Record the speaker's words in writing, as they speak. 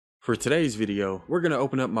For today's video, we're going to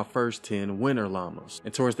open up my first 10 winter llamas.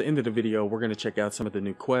 And towards the end of the video, we're going to check out some of the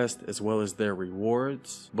new quests as well as their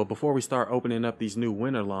rewards. But before we start opening up these new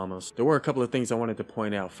winter llamas, there were a couple of things I wanted to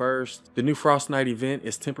point out first. The new Fortnite event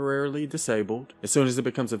is temporarily disabled. As soon as it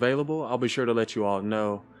becomes available, I'll be sure to let you all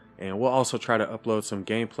know. And we'll also try to upload some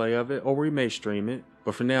gameplay of it, or we may stream it.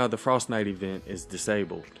 But for now, the Fortnite event is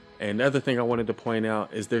disabled. And the other thing I wanted to point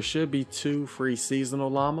out is there should be 2 free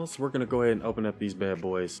seasonal llamas. We're going to go ahead and open up these bad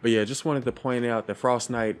boys. But yeah, just wanted to point out that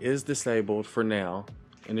Fortnite is disabled for now.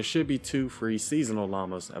 And there should be 2 free seasonal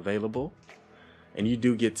llamas available. And you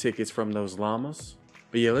do get tickets from those llamas.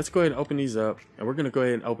 But yeah, let's go ahead and open these up. And we're going to go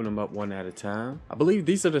ahead and open them up one at a time. I believe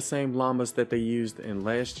these are the same llamas that they used in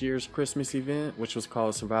last year's Christmas event, which was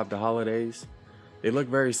called Survive the Holidays. They look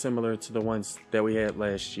very similar to the ones that we had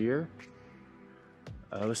last year.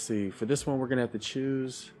 Let's see, for this one we're gonna have to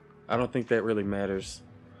choose. I don't think that really matters.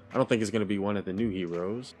 I don't think it's gonna be one of the new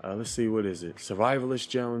heroes. Let's see, what is it? Survivalist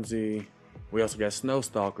Jonesy. We also got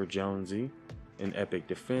Snowstalker Jonesy, an Epic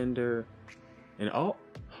Defender, and oh,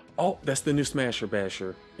 that's the new Smasher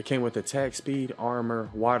Basher. It came with attack speed, armor,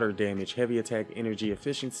 water damage, heavy attack energy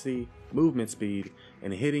efficiency, movement speed,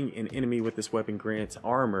 and hitting an enemy with this weapon grants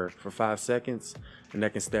armor for 5 seconds, and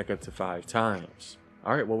that can stack up to 5 times.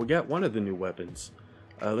 Alright, well we got one of the new weapons.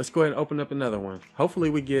 Let's go ahead and open up another one.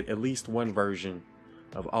 Hopefully we get at least one version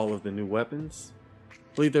of all of the new weapons. I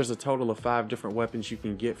believe there's a total of 5 different weapons you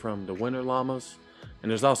can get from the Winter Llamas.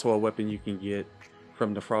 And there's also a weapon you can get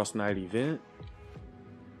from the Fortnite event.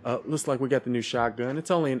 Looks like we got the new shotgun.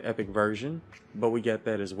 It's only an epic version, but we got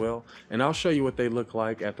that as well. And I'll show you what they look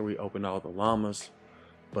like after we open all the llamas.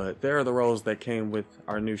 But there are the rolls that came with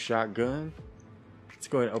our new shotgun. Let's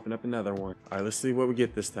go ahead and open up another one. Alright, let's see what we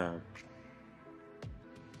get this time.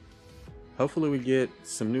 Hopefully we get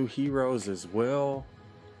some new heroes as well.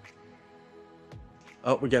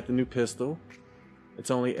 Oh, we got the new pistol. It's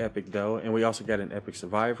only epic though, and we also got an epic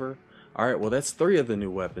survivor. Alright, well that's 3 of the new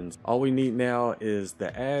weapons. All we need now is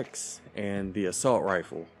the axe and the assault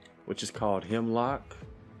rifle, which is called Hemlock.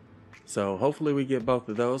 So hopefully we get both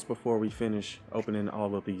of those before we finish opening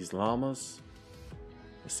all of these llamas.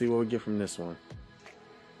 Let's see what we get from this one.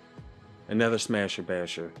 Another Smasher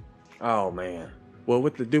Basher. Oh man. Well,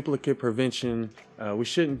 with the duplicate prevention, we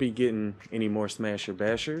shouldn't be getting any more Smasher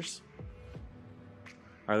Bashers.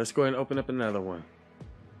 Alright, let's go ahead and open up another one.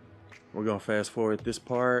 We're going to fast forward this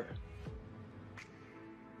part.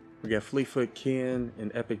 We got Fleetfoot Ken,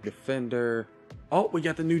 an Epic Defender. Oh, we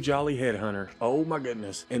got the new Jolly Headhunter. Oh my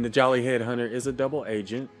goodness. And the Jolly Headhunter is a double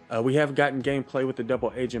agent. We have gotten gameplay with the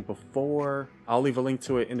double agent before. I'll leave a link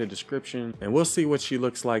to it in the description. And we'll see what she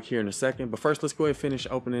looks like here in a second. But first, let's go ahead and finish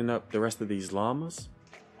opening up the rest of these llamas.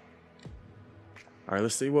 Alright,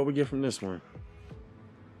 let's see what we get from this one.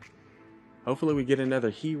 Hopefully we get another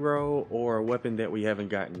hero or a weapon that we haven't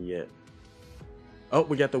gotten yet. Oh,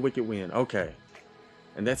 we got the Wicked Wind. Okay.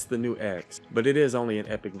 And that's the new axe, but it is only an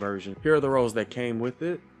epic version. Here are the rolls that came with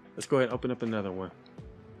it. Let's go ahead and open up another one.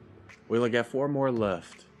 We only got 4 more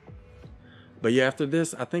left. But yeah, after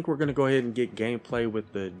this, I think we're going to go ahead and get gameplay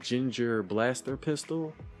with the Ginger Blaster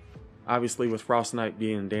Pistol. Obviously, with Fortnite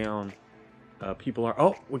being down, people are...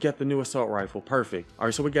 Oh, we got the new Assault Rifle. Perfect.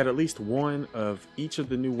 Alright, so we got at least 1 of each of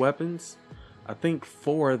the new weapons. I think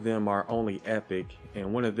 4 of them are only epic,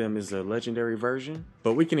 and 1 of them is a legendary version.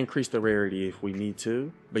 But we can increase the rarity if we need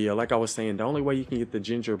to. But yeah, like I was saying, the only way you can get the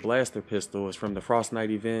Ginger Blaster Pistol is from the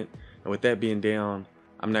Fortnite event. And with that being down,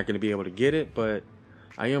 I'm not going to be able to get it, but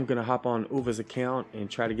I am going to hop on Uva's account and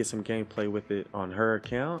try to get some gameplay with it on her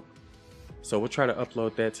account. So we'll try to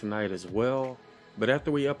upload that tonight as well. But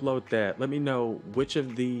after we upload that, let me know which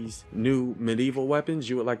of these new medieval weapons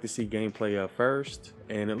you would like to see gameplay of first.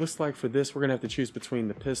 And it looks like for this, we're going to have to choose between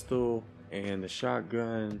the pistol and the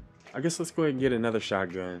shotgun. I guess let's go ahead and get another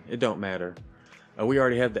shotgun. It don't matter. We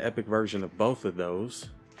already have the epic version of both of those,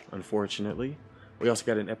 unfortunately. We also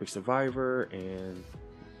got an epic survivor, and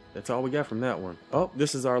that's all we got from that one. Oh,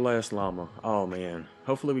 this is our last llama. Oh man.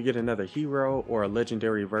 Hopefully we get another hero or a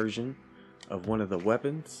legendary version of one of the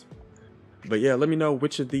weapons. But yeah, let me know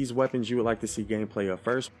which of these weapons you would like to see gameplay of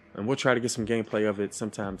first, and we'll try to get some gameplay of it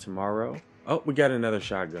sometime tomorrow. Oh, we got another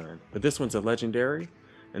shotgun, but this one's a legendary,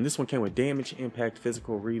 and this one came with damage, impact,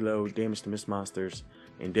 physical, reload, damage to miss monsters,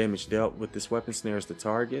 and damage dealt with this weapon snares the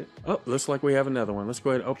target. Oh, looks like we have another one. Let's go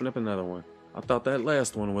ahead and open up another one. I thought that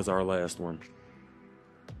last one was our last one.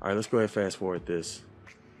 Alright, let's go ahead and fast forward this.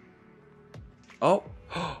 Oh!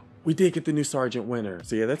 We did get the new Sergeant Winter.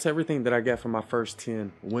 So yeah, that's everything that I got from my first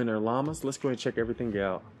 10 Winter Llamas. Let's go ahead and check everything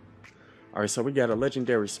out. Alright, so we got a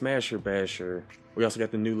legendary smasher basher. We also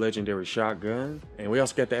got the new legendary shotgun. And we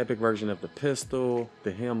also got the epic version of the pistol,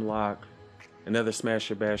 the hemlock, another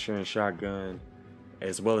smasher basher and shotgun,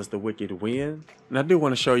 as well as the wicked wind. And I do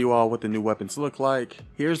want to show you all what the new weapons look like.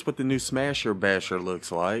 Here's what the new smasher basher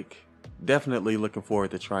looks like. Definitely looking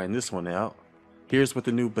forward to trying this one out. Here's what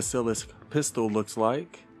the new basilisk pistol looks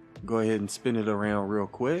like. Go ahead and spin it around real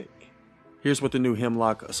quick. Here's what the new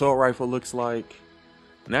hemlock assault rifle looks like.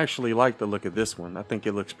 And I actually like the look of this one. I think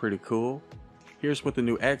it looks pretty cool. Here's what the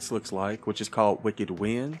new axe looks like, which is called Wicked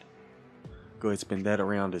Wind. Go ahead and spin that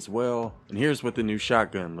around as well. And here's what the new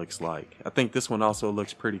shotgun looks like. I think this one also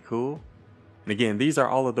looks pretty cool. And again, these are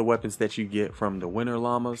all of the weapons that you get from the Winter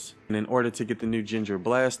Llamas. And in order to get the new Ginger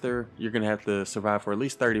Blaster, you're going to have to survive for at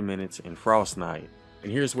least 30 minutes in Frost Night.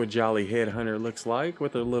 And here's what Jolly Headhunter looks like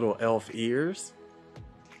with her little elf ears.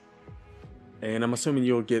 And I'm assuming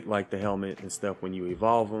you'll get like the helmet and stuff when you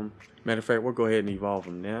evolve them. Matter of fact, we'll go ahead and evolve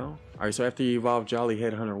them now. Alright, so after you evolve Jolly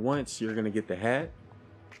Headhunter once, you're going to get the hat.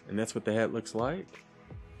 And that's what the hat looks like.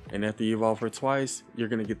 And after you evolve her twice, you're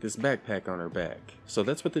going to get this backpack on her back. So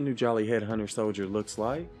that's what the new Jolly Headhunter soldier looks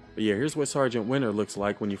like. But yeah, here's what Sergeant Winter looks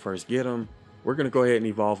like when you first get him. We're going to go ahead and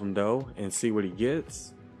evolve him though and see what he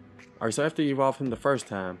gets. Alright, so after you evolve him the first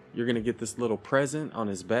time, you're going to get this little present on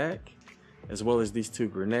his back, as well as these 2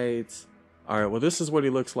 grenades. Alright, well this is what he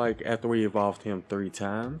looks like after we evolved him 3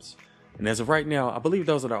 times. And as of right now, I believe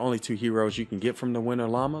those are the only 2 heroes you can get from the Winter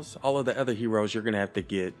Llamas. All of the other heroes you're going to have to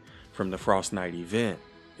get from the Frost Night event.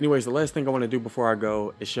 Anyways, the last thing I want to do before I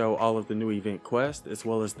go is show all of the new event quests as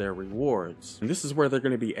well as their rewards. And this is where they're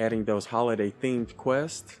going to be adding those holiday themed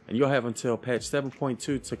quests. And you'll have until patch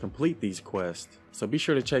 7.2 to complete these quests. So be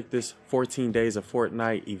sure to check this 14 days of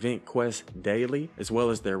Fortnite event quest daily as well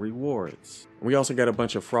as their rewards. We also got a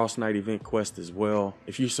bunch of Frost Night event quests as well.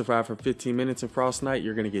 If you survive for 15 minutes in Frost Night,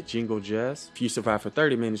 you're going to get Jingle Jess. If you survive for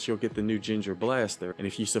 30 minutes, you'll get the new Ginger Blaster. And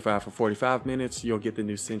if you survive for 45 minutes, you'll get the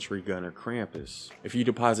new Sentry Gunner Krampus. If you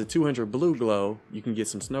deposit 200 Blue Glow, you can get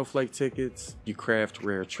some Snowflake tickets. You craft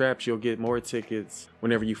rare traps, you'll get more tickets.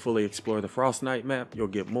 Whenever you fully explore the Frost Night map, you'll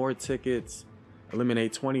get more tickets.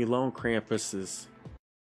 Eliminate 20 Lone Krampuses.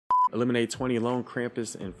 Eliminate 20 Lone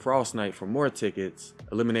Krampus in Frost Night for more tickets.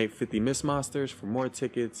 Eliminate 50 Mist Monsters for more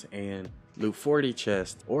tickets. And loot 40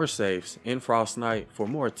 chests or safes in Frost Night for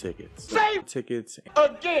more tickets. Safe tickets.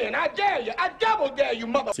 Again, I dare you. I double dare you,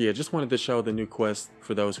 mother. So yeah, just wanted to show the new quest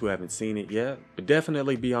for those who haven't seen it yet. But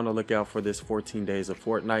definitely be on the lookout for this 14 days of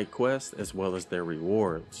Fortnite quest as well as their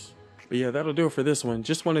rewards. But yeah, that'll do it for this one.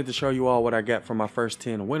 Just wanted to show you all what I got from my first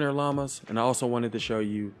 10 Winter Llamas, and I also wanted to show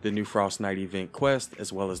you the new Frost Night event quest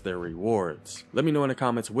as well as their rewards. Let me know in the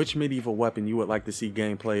comments which medieval weapon you would like to see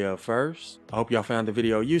gameplay of first. I hope y'all found the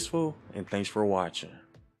video useful, and thanks for watching.